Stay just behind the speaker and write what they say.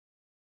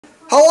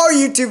Hello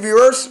YouTube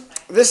viewers,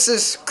 this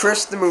is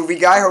Chris the Movie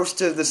Guy, host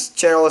of this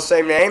channel of the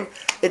same name.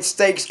 It's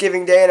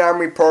Thanksgiving Day and I'm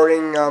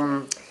reporting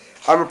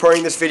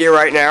this video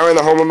right now in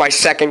the home of my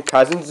second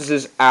cousins. This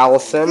is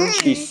Allison,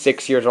 she's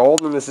 6 years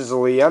old, and this is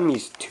Liam,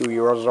 he's 2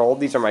 years old.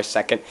 These are my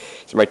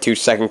two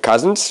second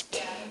cousins.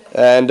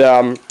 And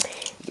I'm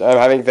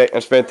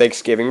spending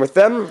Thanksgiving with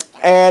them.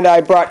 And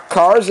I brought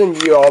cars,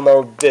 and you all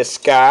know this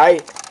guy.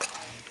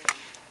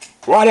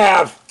 What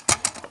have?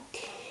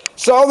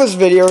 So this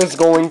video is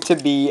going to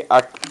be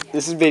a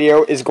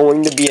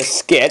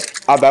skit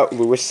about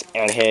Lewis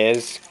and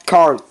his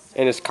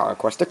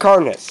conquest of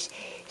Carness.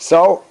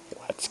 So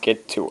let's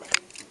get to it.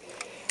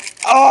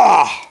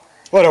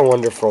 What a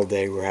wonderful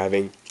day we're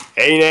having,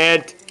 ain't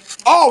it?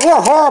 Oh,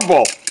 we're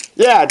horrible.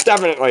 Yeah,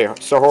 definitely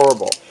so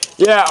horrible.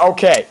 Yeah,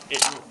 okay.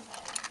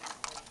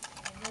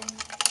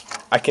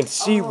 I can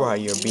see why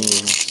you're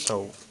being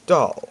so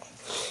dull.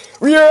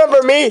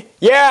 Remember me?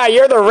 Yeah,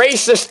 you're the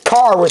racist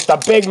car with the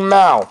big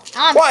mouth.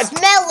 I'm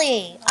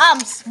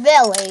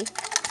smelly.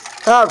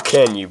 How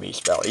can you be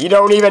smelly? You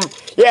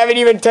haven't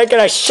even taken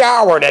a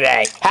shower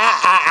today.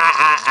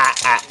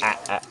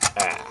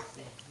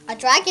 A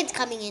dragon's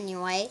coming in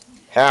your way.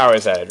 How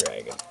is that a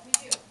dragon?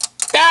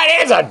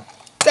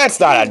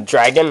 That's not a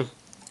dragon.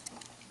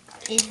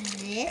 Is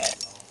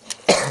this?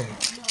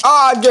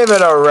 Give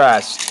it a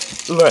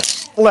rest.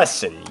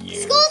 Listen,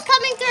 you. School's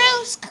coming through.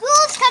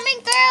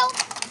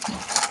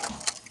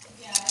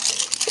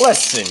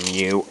 Listen,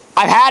 you.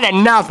 I've had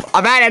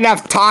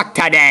enough talk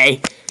today.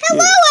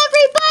 Hello,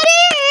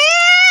 everybody.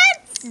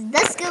 It's the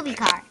Scooby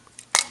car.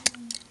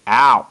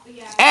 Ow.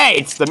 Hey,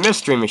 it's the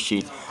mystery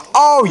machine.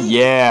 Oh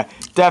yeah,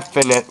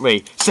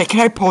 definitely. Can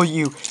I pull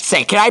you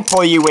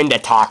in to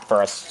talk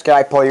for us? Can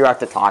I pull you out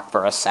to talk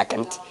for a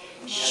second?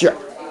 Sure.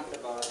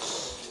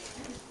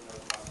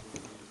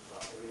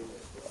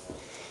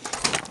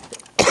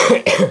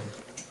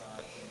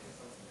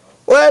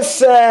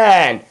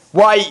 Listen!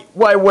 Wait,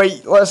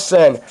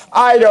 listen.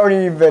 I don't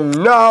even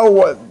know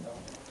what...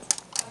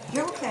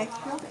 You're okay.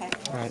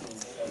 Right.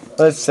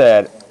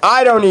 Listen,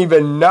 I don't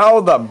even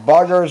know the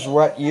buggers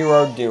what you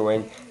are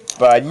doing,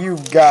 but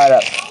you've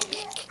gotta...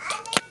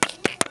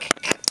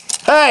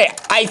 Hey,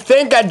 I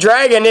think a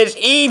dragon is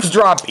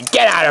eavesdropping.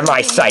 Get out of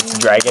my sight,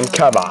 dragon.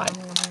 Come on.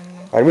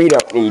 And we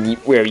don't need you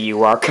where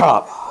you are.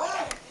 Come on.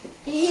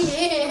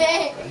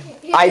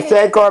 I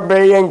think we're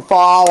being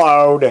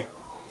followed.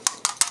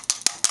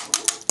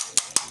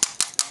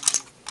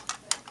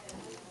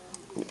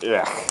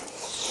 Yeah.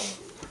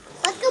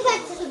 Let's go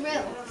back to the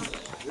room.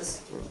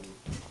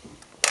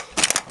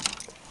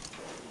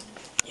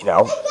 You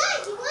know. Hey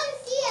guys, you want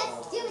to see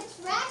us do a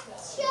track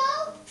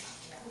show?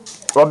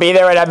 We'll be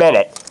there in a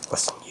minute.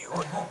 Listen, you.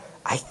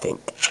 I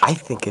think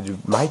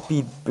it might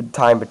be the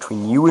time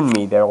between you and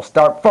me that'll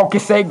start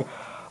focusing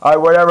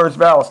on whatever's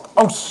best.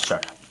 Oh,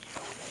 shut up.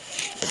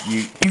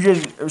 You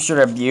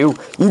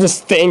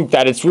just think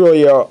that it's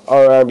really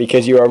around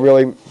because you are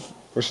really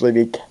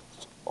be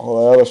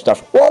all that other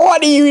stuff. Well,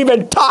 what are you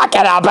even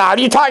talking about?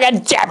 You're talking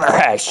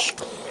gibberish.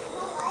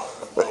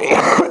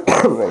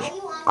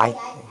 I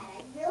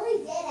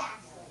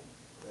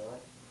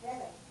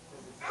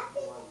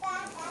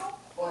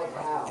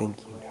think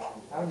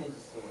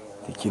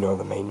you know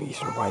the main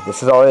reason why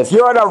this is all this.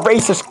 You're in a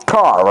racist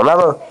car,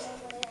 remember?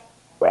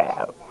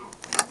 Well,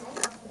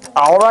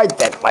 all right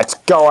then. Let's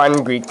go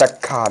and greet the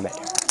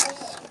commenters.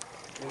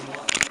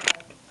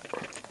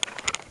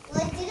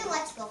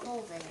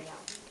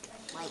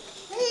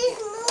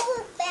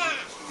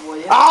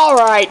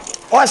 Alright,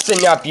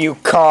 listen up, you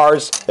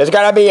cars. There's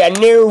gonna be a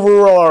new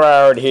rule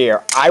around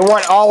here. I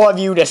want all of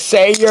you to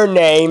say your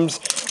names,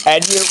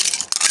 and you...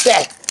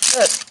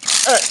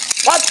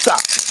 What the...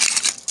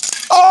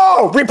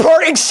 Oh,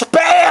 reporting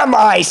spam,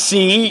 I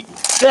see.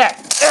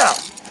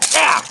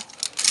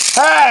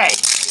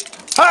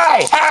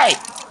 Hey!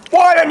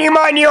 Why don't you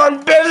mind your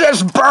own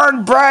business,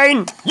 bird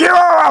brain? You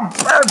are a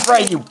bird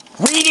brain, you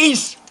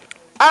Wheaties!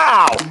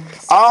 Ow!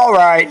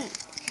 Alright.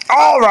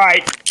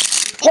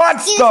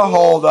 What's the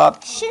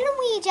holdup? Shouldn't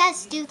we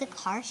just do the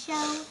car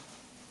show?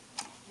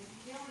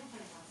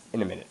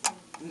 In a minute.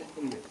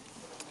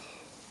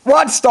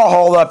 What's the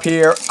holdup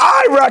here?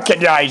 I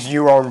recognize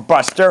you, own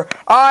Buster.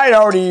 I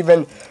don't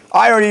even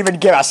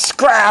give a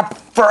scrap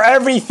for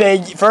every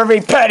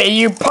penny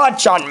you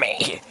punch on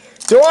me.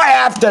 Do I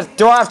have to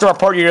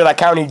report you to the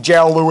county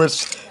jail,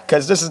 Lewis?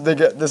 Because this is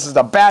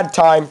the bad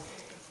time.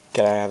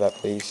 Can I have that,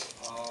 please?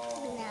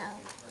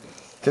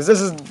 Because this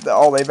is the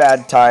only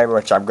bad time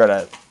which I'm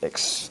gonna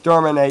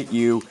exterminate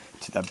you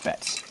to the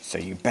best. So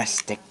you best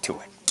stick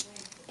to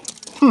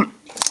it.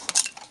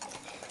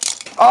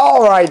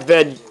 Alright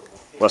then.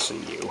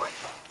 Listen, you.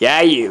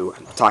 Yeah, you.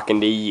 I'm talking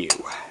to you.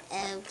 Okay.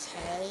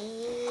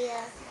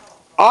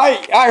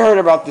 I heard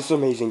about this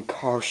amazing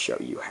car show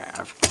you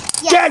have.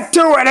 Yes. Get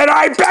to it and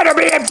I better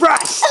be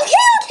impressed!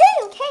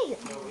 Okay.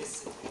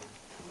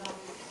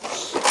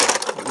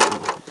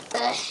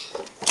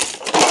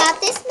 I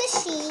got this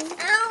machine.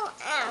 Ow.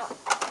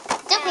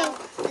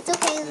 It's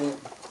okay.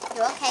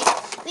 You're okay.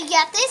 We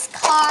got this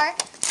car.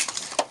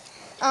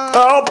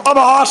 Help! I'm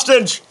a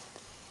hostage!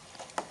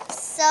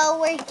 So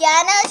we're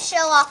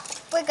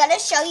gonna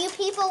show you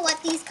people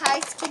what these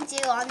cars can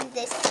do on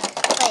this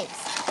place.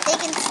 They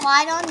can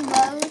slide on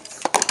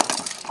roads,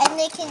 and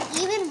they can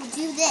even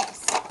do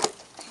this.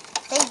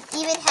 They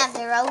even have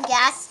their own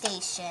gas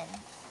station.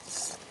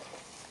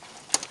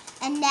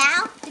 And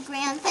now, the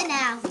grand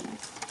finale.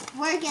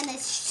 We're gonna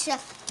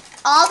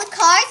all the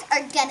cars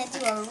are gonna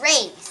do a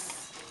race.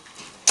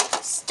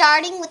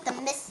 Starting with the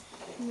Miss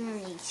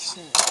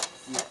Narration.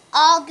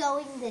 All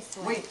going this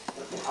way. Wait,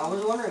 I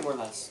was wondering where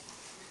that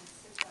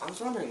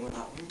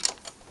went.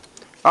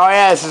 Oh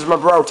yeah, this is my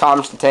bro,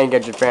 Thomas the Tank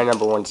Engine fan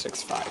number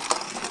 165.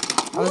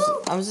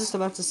 I was just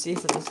about to see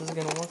if this is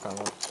gonna work on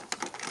it.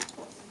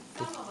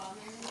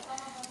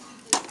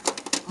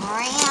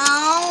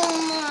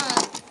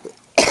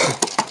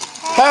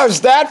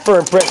 How's that for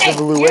impressive,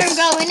 Lewis? You're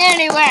going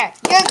anywhere.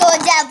 You're going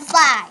down the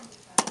slide.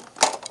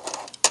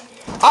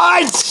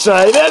 I'd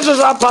say this is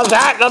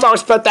the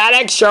most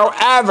pathetic show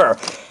ever.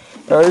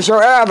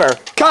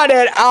 Cut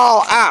it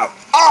all out.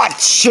 Oh,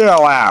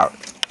 chill out.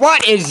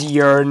 What is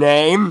your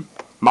name?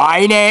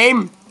 My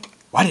name?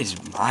 What is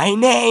my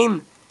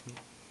name?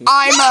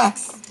 I'm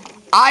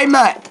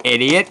a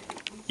idiot.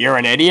 You're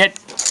an idiot?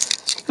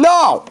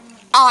 No,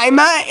 I'm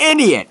a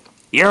idiot.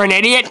 You're an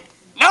idiot?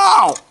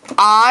 No,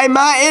 I'm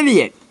a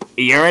idiot.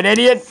 You're an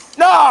idiot?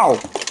 No,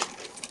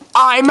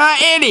 I'm a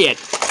idiot.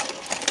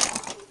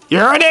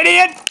 You're an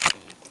idiot?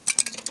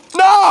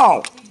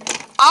 No,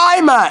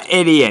 I'm a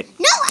idiot.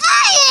 No,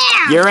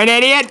 I am. You're an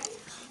idiot?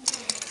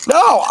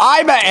 No,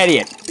 I'm an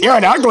idiot. You're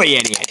an ugly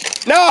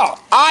idiot. No,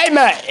 I'm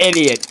an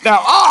idiot. No,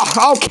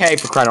 oh, okay,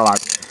 for crying out loud.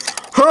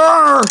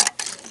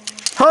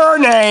 Her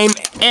name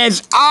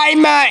is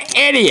I'm an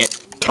idiot.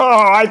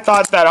 Oh, I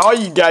thought that all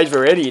you guys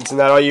were idiots and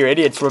that all you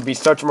idiots would be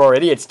such more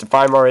idiots to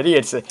find more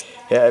idiots.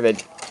 Whatever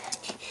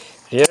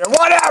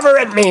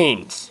it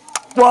means.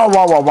 Whoa,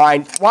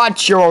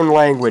 watch your own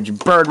language,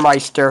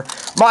 Birdmeister.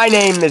 My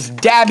name is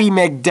Dabby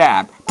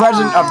McDab,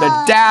 president of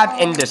the Dab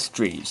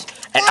Industries.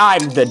 And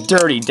I'm the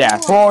Dirty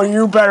Dab. Oh,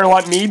 you better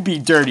let me be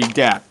Dirty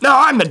Dab. No,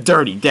 I'm the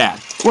Dirty Dab.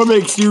 What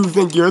makes you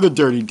think you're the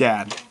Dirty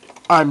Dab?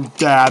 I'm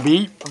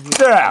Dabby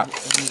Dab.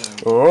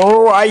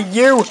 Oh,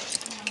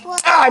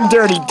 I'm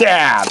Dirty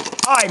Dab.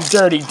 I'm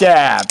Dirty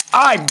Dab.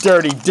 I'm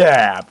Dirty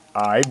Dab.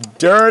 I'm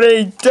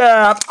Dirty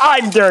Dab.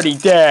 I'm Dirty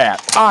Dab.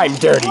 I'm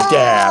Dirty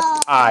Dab.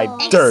 I'm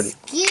dirty.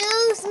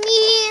 Excuse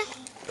me?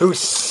 Who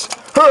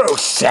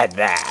said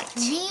that?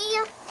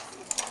 Me?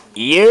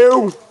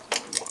 You?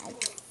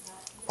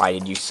 Why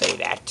did you say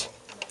that?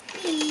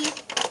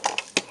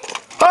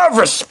 Have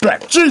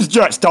respect. She's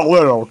just a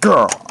little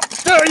girl.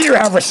 No, you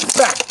have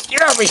respect. You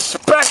have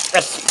respect.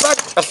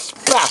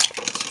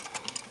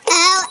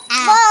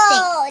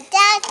 Whoa,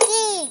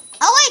 Daddy.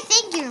 Oh, I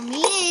think you're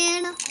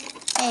mean.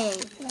 Hey,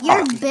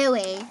 you're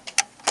booey.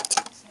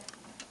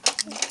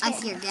 I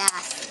see your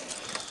gas.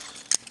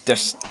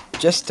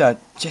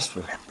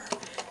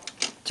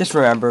 Just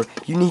remember,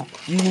 you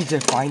need to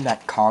find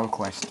that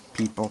Conquest,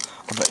 people,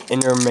 of an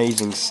inner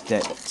amazing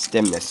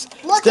stimness.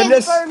 Looking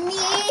for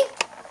me?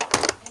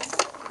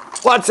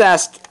 Let's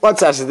ask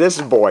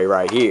this boy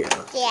right here.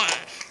 Yeah.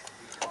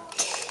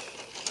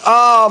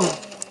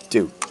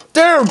 Dude,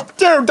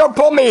 don't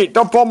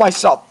pull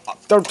myself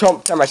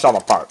tear myself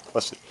apart.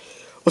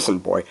 Listen,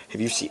 boy,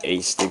 have you seen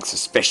anything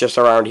suspicious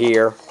around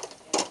here?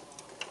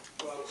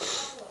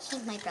 He's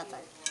my brother.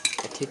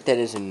 I take that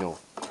as a no.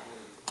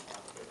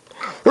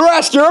 Who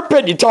asked your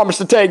opinion, Thomas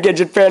the Tank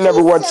Engine fan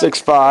number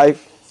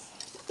 165?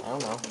 I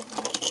don't know.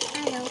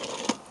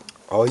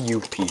 All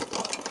you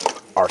people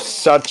are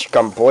such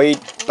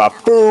complete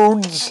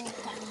buffoons.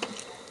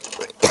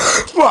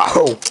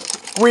 Whoa,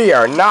 we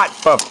are not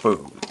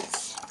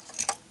buffoons.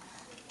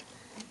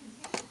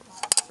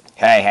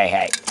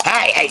 Hey.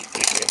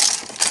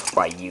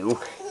 Why, you?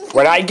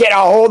 When I get a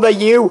hold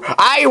of you,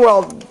 I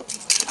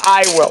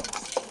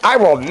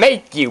will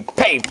make you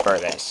pay for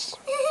this.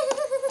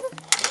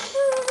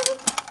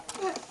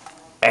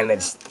 And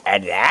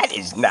that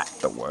is not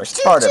the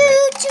worst part of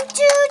it.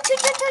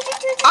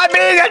 I'm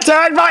being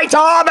attacked by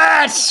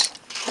Thomas!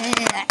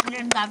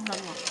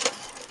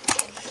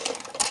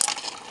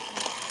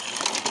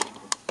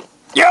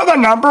 You're the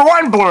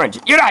 #1 Blue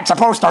Engine. You're not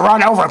supposed to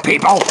run over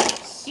people.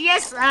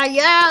 Yes, I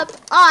am.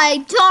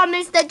 I'm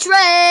Thomas the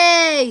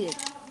Train.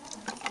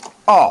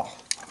 Oh.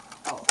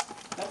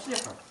 That's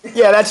different.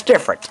 Yeah, that's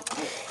different.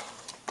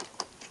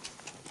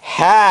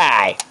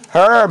 Hi,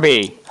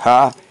 Herbie.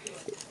 Huh?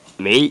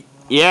 Me?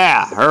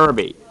 Yeah,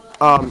 Herbie.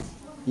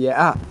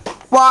 Yeah.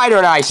 Why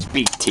don't I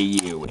speak to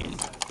you in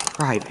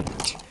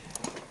private?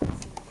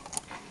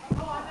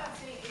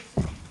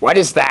 What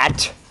is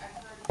that?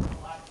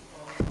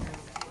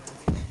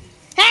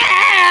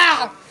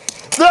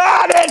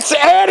 It's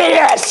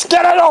idiots!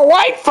 Get it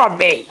away from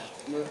me!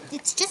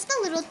 It's just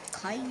a little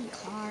tiny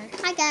car.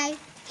 Hi, guys.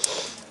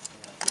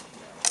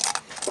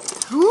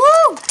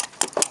 Woo!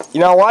 You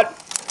know what?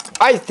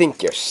 I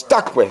think you're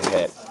stuck with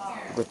it.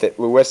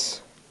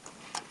 Lewis.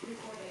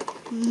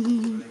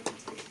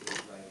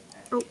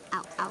 Oh,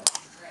 ow.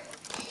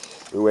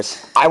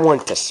 Lewis, I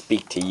want to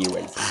speak to you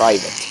in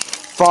private.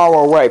 Far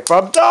away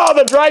from... Oh,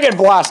 the Dragon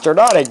Blaster,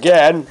 not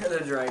again. The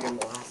Dragon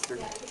Blaster.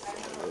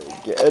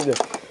 Again.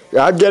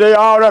 I'm getting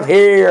out of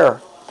here.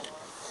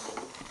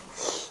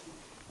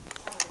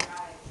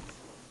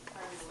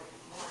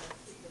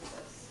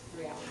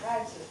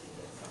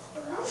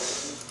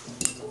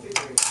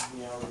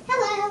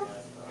 Hello.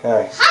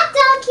 Hey. Hot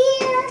dog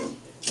here.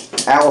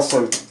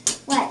 Allison.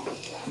 What?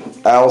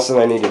 Allison,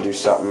 I need to do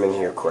something in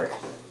here quick.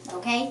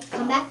 Okay,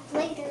 come back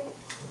later.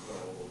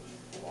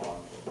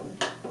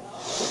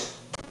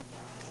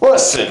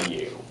 Listen,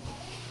 you.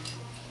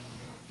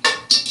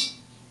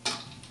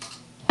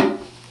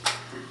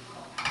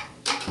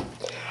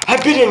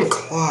 I've been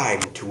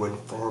inclined to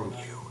inform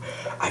you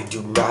I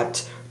do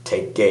not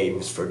take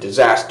games for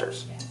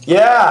disasters.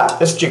 Yeah,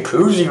 this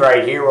jacuzzi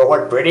right here will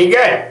look pretty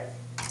good.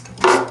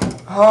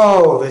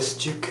 Oh, this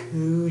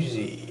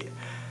jacuzzi.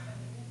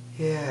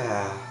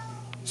 Yeah.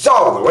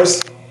 So,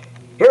 Lewis,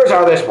 here's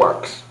how this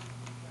works.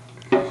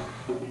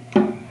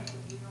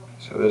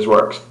 So this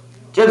works.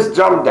 Just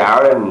jump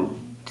down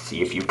and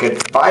see if you can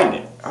find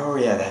it. Oh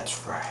yeah,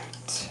 that's right.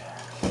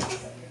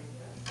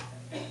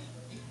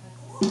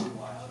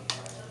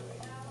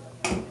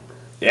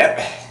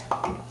 Yep.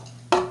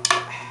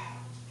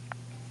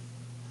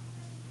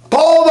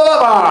 Pull the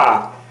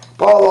lever!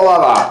 Pull the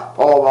lever!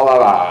 Pull the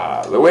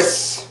lever!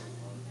 Lewis?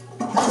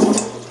 Wrong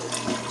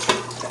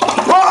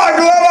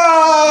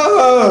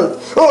lever!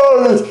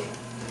 Oh,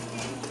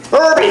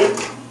 Herbie!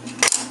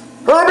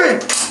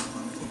 Herbie!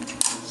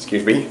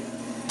 Excuse me.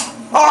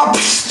 Up!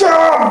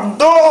 Stop!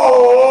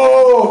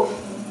 No!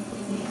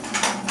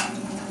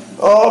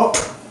 Up!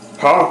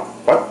 Huh?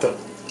 What the?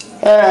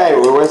 Hey,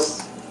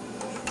 Lewis.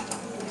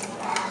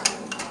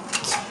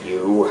 It's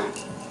you.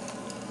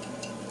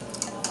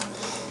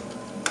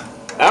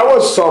 That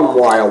was some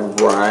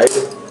wild ride.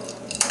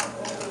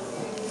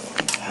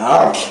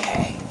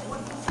 Okay.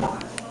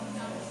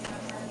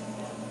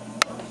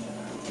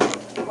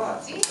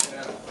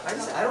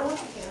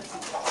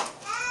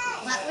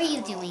 What were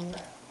you doing?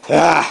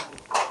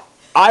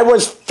 I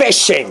was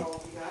fishing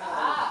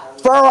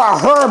for a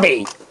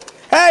Herbie.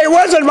 Hey, it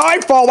wasn't my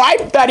fault. I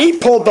bet he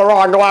pulled the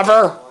wrong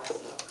lever.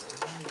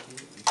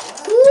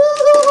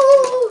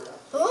 Ooh.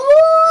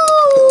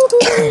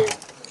 Ooh.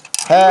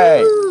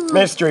 Hey,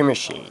 mystery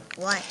machine.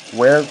 What?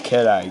 Where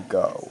can I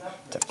go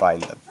to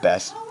find the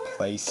best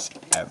place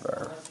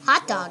ever?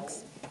 Hot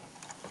dogs.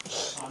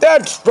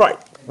 That's right.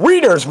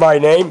 Wiener's my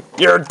name.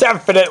 You're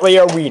definitely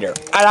a wiener.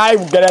 And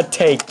I'm gonna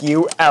take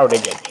you out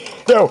again.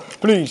 So,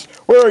 please,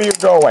 where are you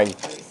going?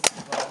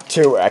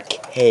 To a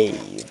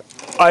cave.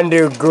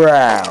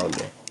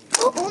 Underground.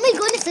 Oh my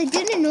goodness, I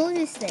didn't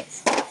notice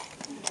this.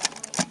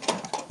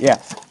 Yeah.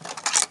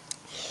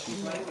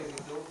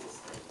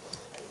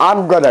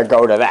 I'm gonna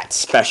go to that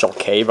special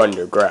cave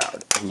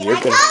underground. And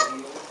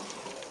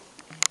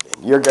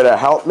you're gonna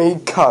help me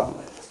come.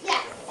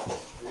 Yeah.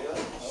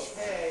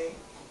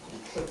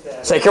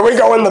 Say, can we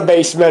go in the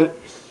basement?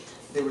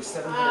 They were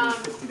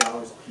 $750 a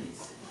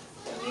piece.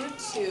 You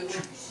two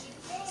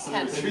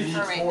can for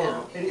right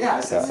now, Yeah, I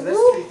said, so that's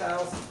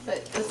 3,000.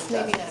 but let's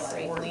maybe not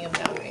bring Liam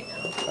down right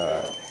now.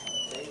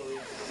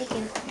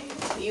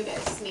 You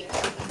guys sneak.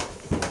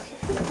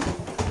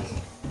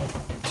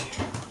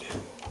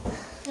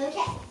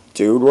 Okay.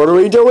 Dude, what are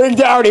we doing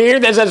down here?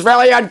 This is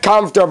really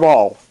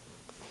uncomfortable.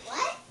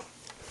 What?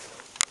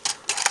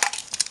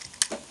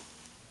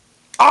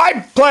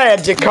 I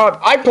planned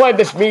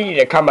this meeting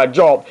to come a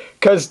jolt,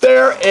 because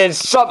there is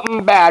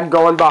something bad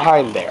going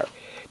behind there.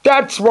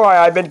 That's why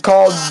I've been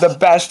called the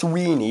best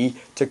weenie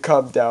to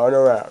come down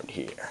around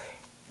here.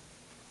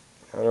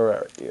 Down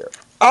around here.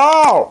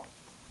 Oh!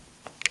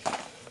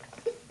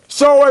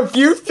 So if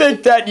you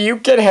think that you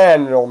can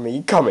handle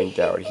me coming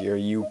down here,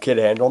 you can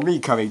handle me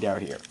coming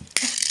down here.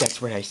 That's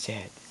what I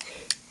said.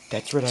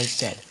 That's what I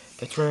said.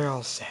 That's what I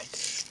all said.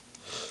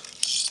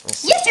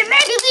 You should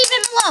maybe leave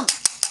him alone.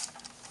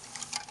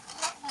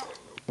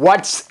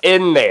 What's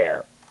in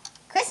there?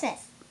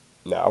 Christmas.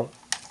 No.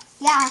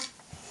 Yeah.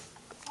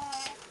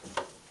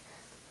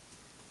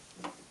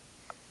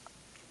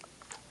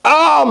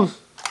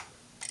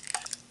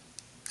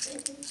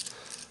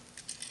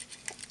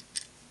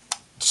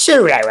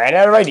 Shoot, I ran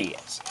out of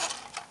ideas.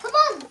 Come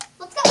on,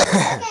 let's go. Look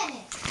at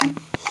it.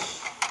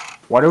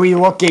 What are we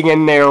looking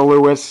in there,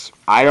 Lewis?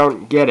 I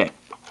don't get it.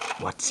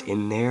 What's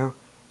in there?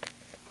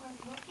 We're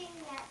looking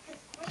at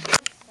the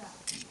Christmas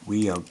stuff.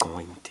 We are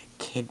going to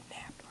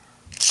kidnap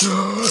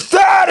her.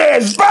 That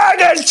is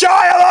bad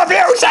child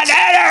abuse and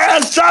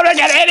it is something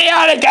an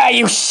idiotic guy.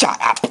 You shut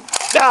up.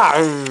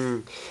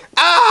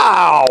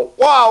 Ow!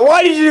 Wow,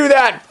 why did you do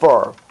that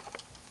for?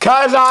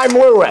 'Cause I'm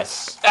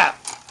Lewis.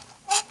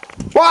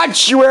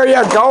 Watch where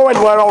you're going,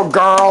 little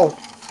girl.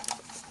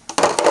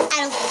 I don't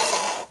think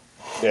so.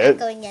 I'm not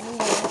going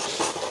anywhere.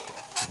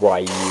 Why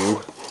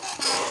you?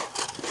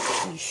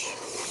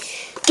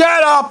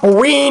 Get up,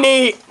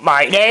 weenie!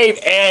 My name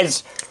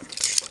is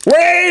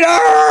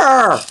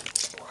Wiener!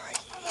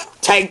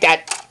 Take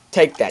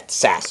that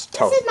sass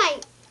tone. This is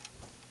my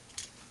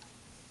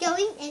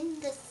going in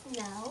the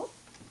snow.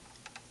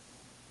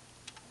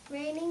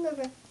 raining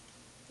around.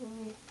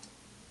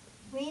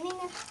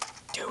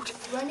 Dude,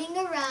 Running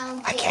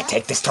around. I can't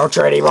take this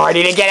torture anymore. I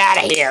need to get out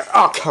of here.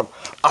 Oh come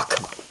on,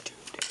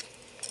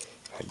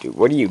 dude.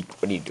 What are you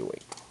doing?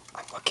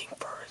 I'm looking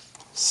for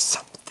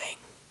something.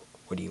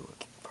 What are you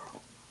looking for?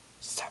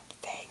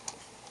 Something.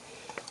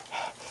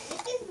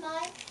 This is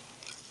mine.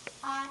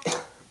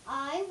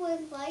 I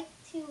would like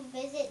to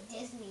visit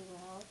Disney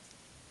World.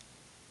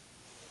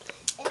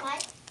 And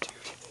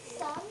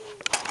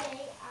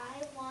someday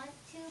I want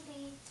to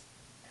be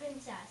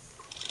princess.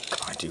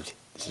 Come on, dude.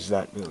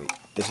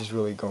 This is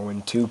really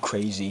going too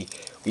crazy.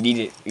 We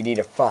need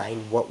to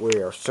find what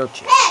we are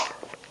searching.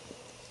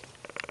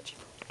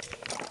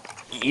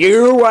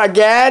 You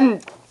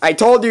again? I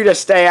told you to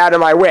stay out of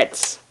my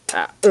wits.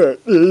 No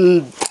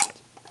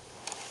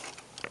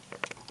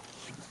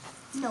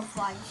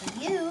fly for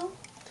you.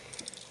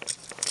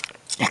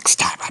 Next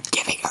time I'm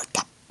giving her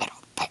the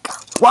middle finger.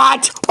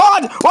 What?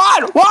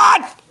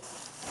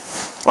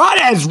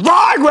 What is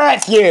wrong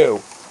with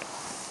you?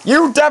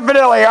 You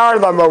definitely are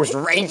the most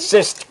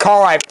racist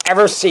call I've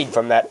ever seen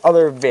from that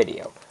other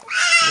video.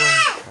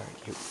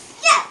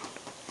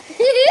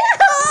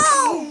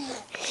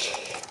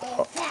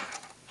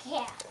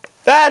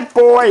 That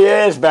boy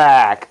is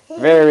back.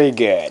 Very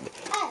good.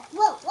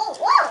 Whoa.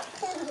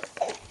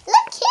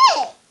 Look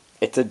here.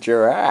 It's a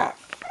giraffe.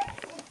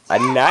 A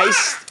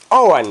nice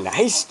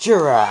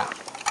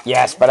giraffe.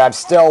 Yes, but I'm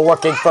still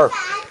looking for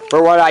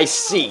what I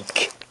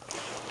seek.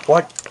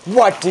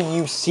 What do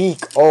you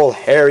seek, old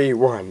hairy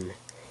one?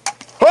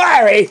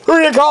 Harry? Who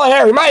do you call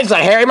Harry? Mine's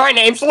not Harry. My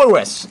name's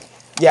Lewis.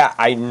 Yeah,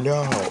 I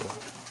know.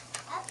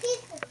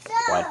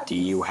 What do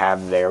you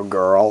have there,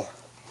 girl?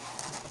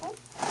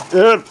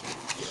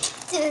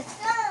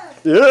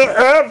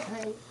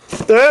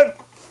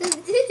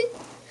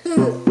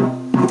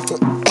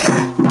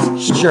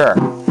 Sure.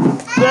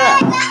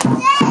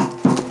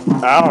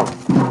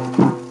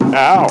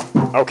 Ow.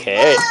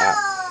 Okay.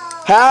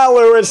 Hi,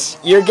 Lewis.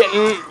 You're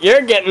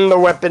getting the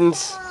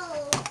weapons.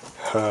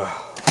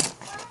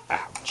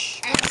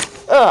 Ouch.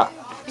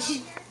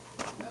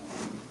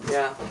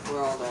 Yeah,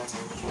 we're all done.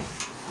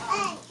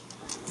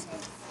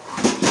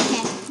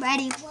 Okay,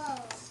 ready.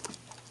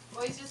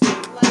 Boys, just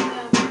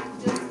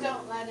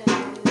don't let him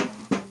in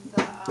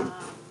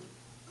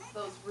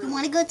those rooms. You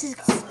want to go to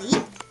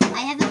sleep?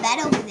 I have a bed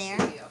over there.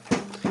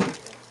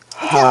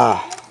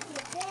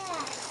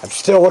 I'm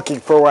still looking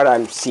for what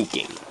I'm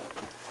seeking.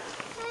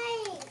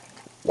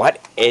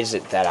 What is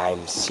it that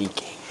I'm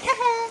seeking?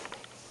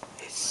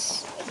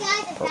 Guys,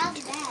 I found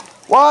the bed.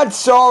 What's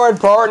so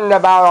important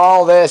about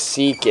all this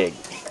seeking?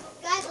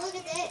 Guys, look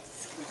at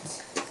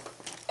this.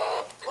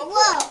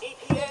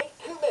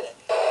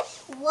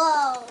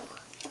 Whoa.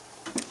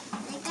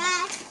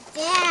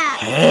 Yeah.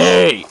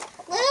 Hey!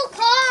 Little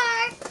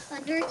car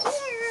under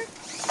here.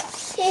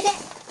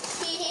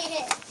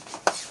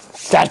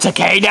 That's a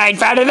K9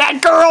 found and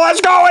that girl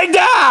is going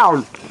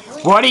down!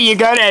 What are you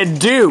gonna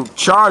do?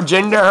 Charge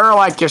into her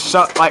like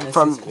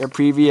from your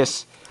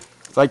previous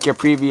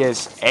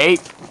 8?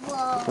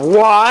 Whoa.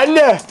 1,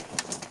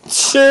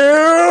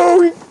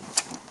 2,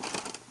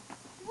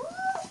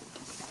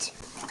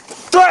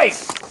 3!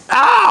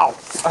 Ow!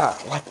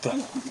 What the?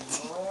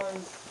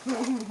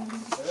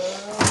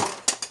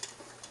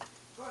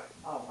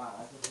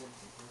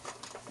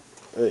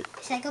 Hey,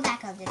 Should I go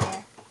back under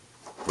there?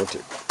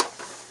 Richard.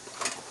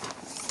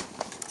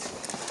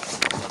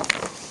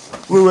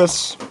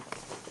 Lewis.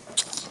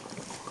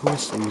 I got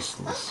some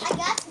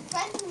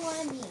friends who want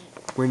to meet.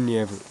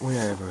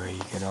 Whenever are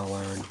you gonna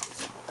learn?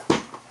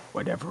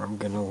 Whatever I'm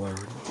gonna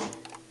learn.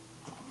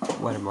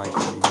 What am I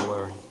going to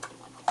learn?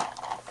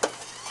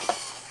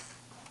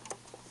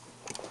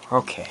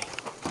 Okay.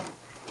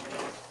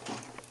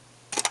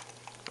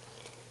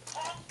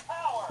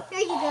 Here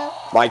you go.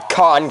 My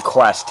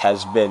conquest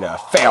has been a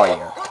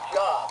failure. Good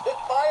job. This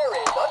fire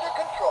is under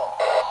control.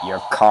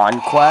 Your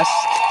conquest?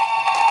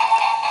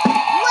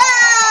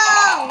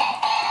 Whoa!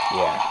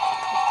 Yeah.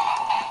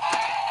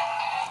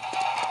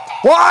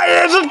 Why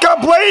is it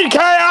complete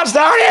chaos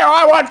down here?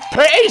 I want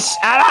peace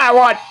and I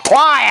want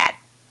quiet.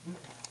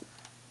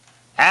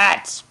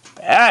 That's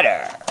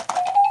better.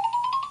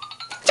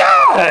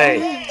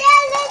 Die!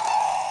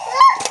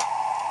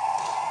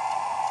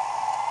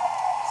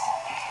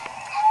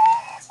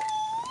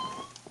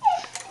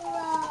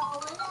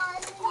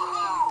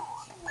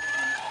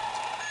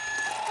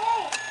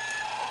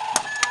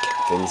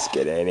 Things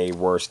get any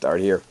worse out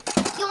here.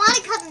 You want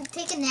to come and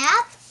take a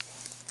nap?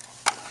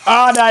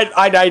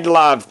 I'd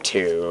love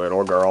to,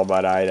 little girl,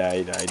 but I'd.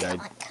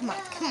 Come on.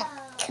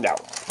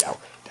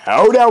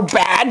 No,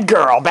 bad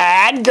girl,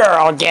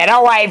 get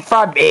away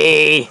from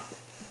me.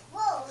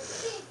 Whoa,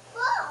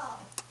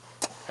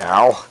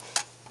 Ow.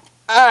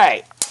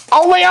 Hey,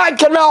 only I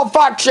can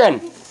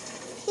malfunction.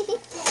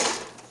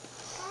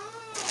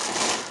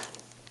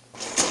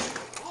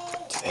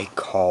 They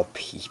call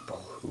people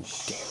who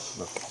dare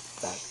look at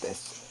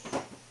this.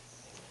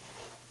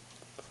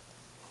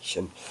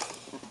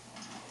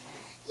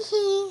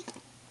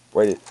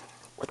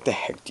 What the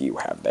heck do you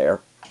have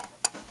there?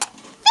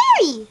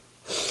 Fairy!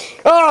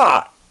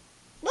 Ah!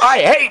 I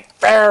hate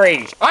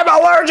fairies! I'm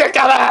allergic to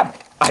them!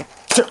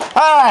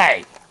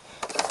 Hey!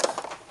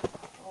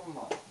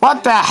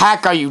 What the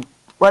heck are you...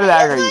 What the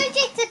heck are you...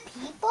 Allergic to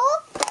people?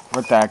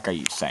 What the heck are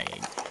you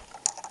saying?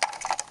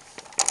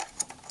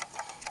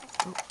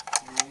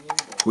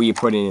 Who are you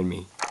putting in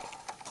me?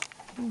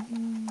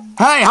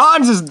 Hey,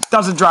 Hans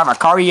doesn't drive a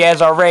car, he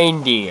has a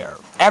reindeer.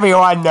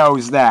 Everyone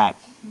knows that.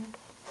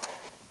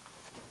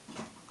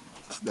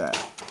 What's that?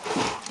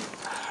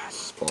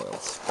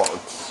 Spoiled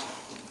sports.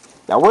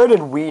 Now, where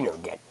did Wiener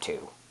get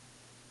to?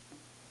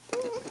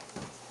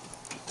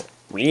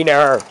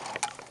 Wiener!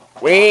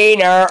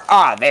 Wiener!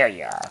 Ah, there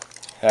you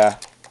are.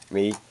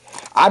 Me.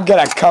 I'm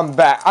gonna come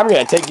back. I'm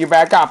gonna take you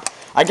back up.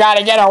 I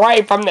gotta get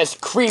away from this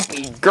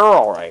creepy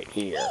girl right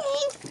here.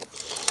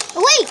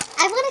 Wait,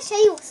 I want to show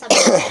you something.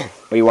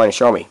 What do you want to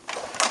show me?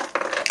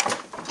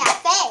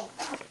 Cafe.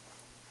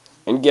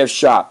 And gift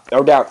shop.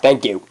 No doubt.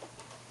 Thank you.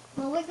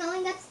 Well, we're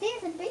going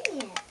upstairs and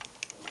bringing it.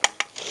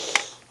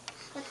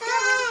 Let's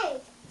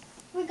go.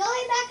 We're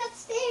going back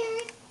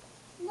upstairs.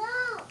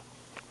 No.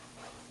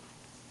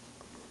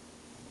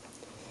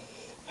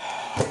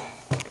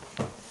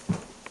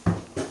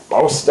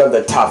 Most of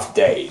the tough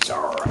days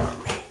are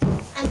around me.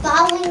 I'm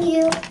following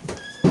you.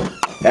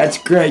 That's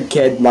great,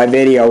 kid. My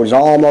video is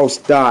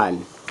almost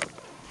done.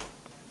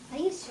 Are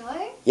you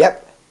sure?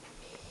 Yep.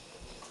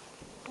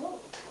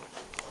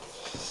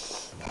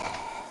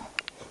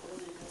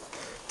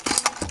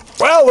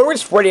 Well,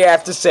 Louis, what do you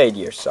have to say to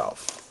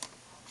yourself?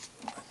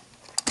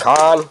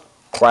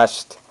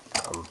 Conquest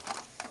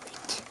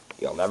complete.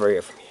 You'll never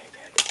hear from me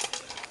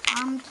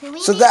again.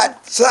 So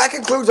that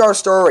concludes our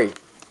story.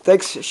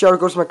 Thanks, shout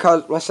out goes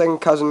to my second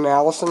cousin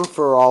Allison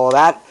for all of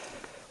that.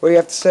 What do you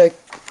have to say,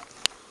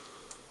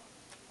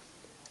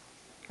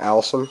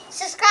 Allison?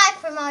 Subscribe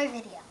for more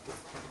videos.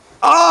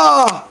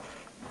 Ah!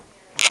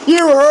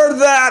 You heard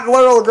that,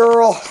 little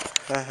girl.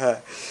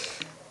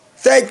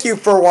 Thank you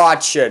for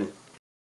watching.